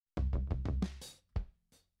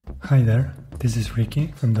Hi there, this is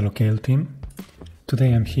Ricky from the Locale team.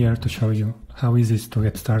 Today I'm here to show you how easy it is to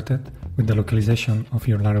get started with the localization of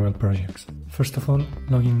your Laravel projects. First of all,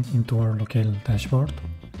 log in into our Locale dashboard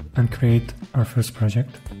and create our first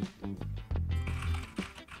project.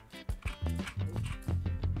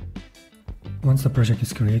 Once the project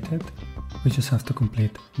is created, we just have to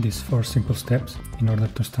complete these 4 simple steps in order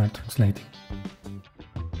to start translating.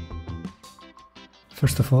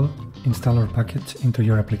 First of all, install our package into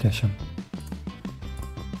your application.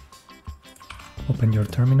 Open your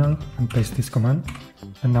terminal and paste this command,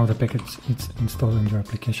 and now the package is installed in your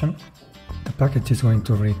application. The package is going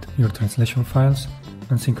to read your translation files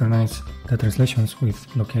and synchronize the translations with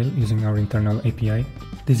Locale using our internal API.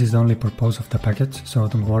 This is the only purpose of the package, so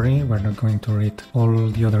don't worry, we're not going to read all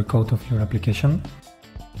the other code of your application.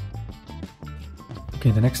 Okay,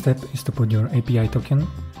 the next step is to put your API token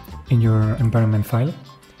in your environment file.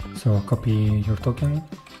 So copy your token,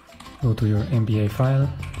 go to your MBA file,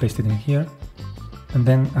 paste it in here, and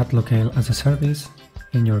then add Locale as a service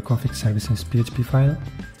in your config services PHP file.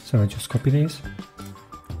 So just copy this,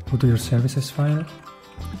 go to your services file,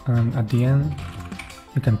 and at the end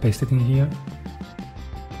you can paste it in here.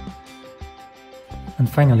 And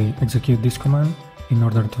finally execute this command in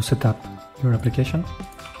order to set up your application.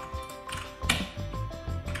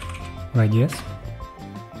 Write yes,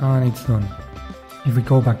 and it's done. If we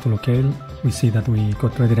go back to Locale, we see that we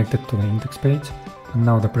got redirected to the index page, and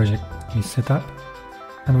now the project is set up,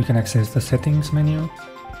 and we can access the settings menu,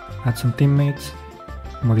 add some teammates,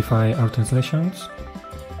 modify our translations,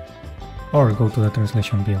 or go to the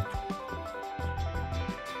translation view.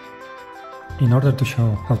 In order to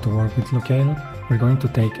show how to work with Locale, we're going to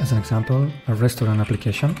take as an example a restaurant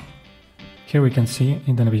application. Here we can see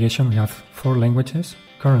in the navigation we have 4 languages.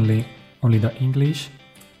 Currently only the English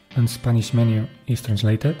and Spanish menu is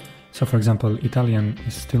translated. So for example, Italian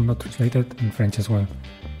is still not translated, and French as well.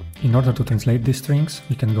 In order to translate these strings,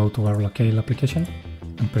 we can go to our Locale application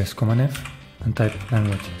and press Command F and type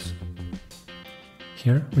languages.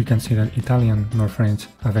 Here we can see that Italian nor French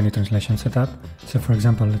have any translation set up. So for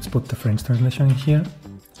example, let's put the French translation in here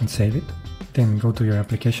and save it. Then go to your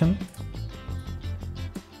application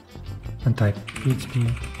and type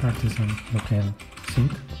PHP artisan locale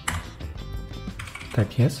sync.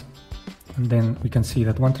 Type yes, and then we can see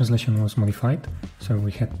that one translation was modified. So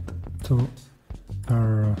we head to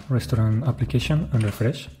our restaurant application and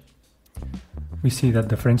refresh. We see that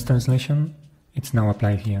the French translation it's now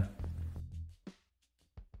applied here.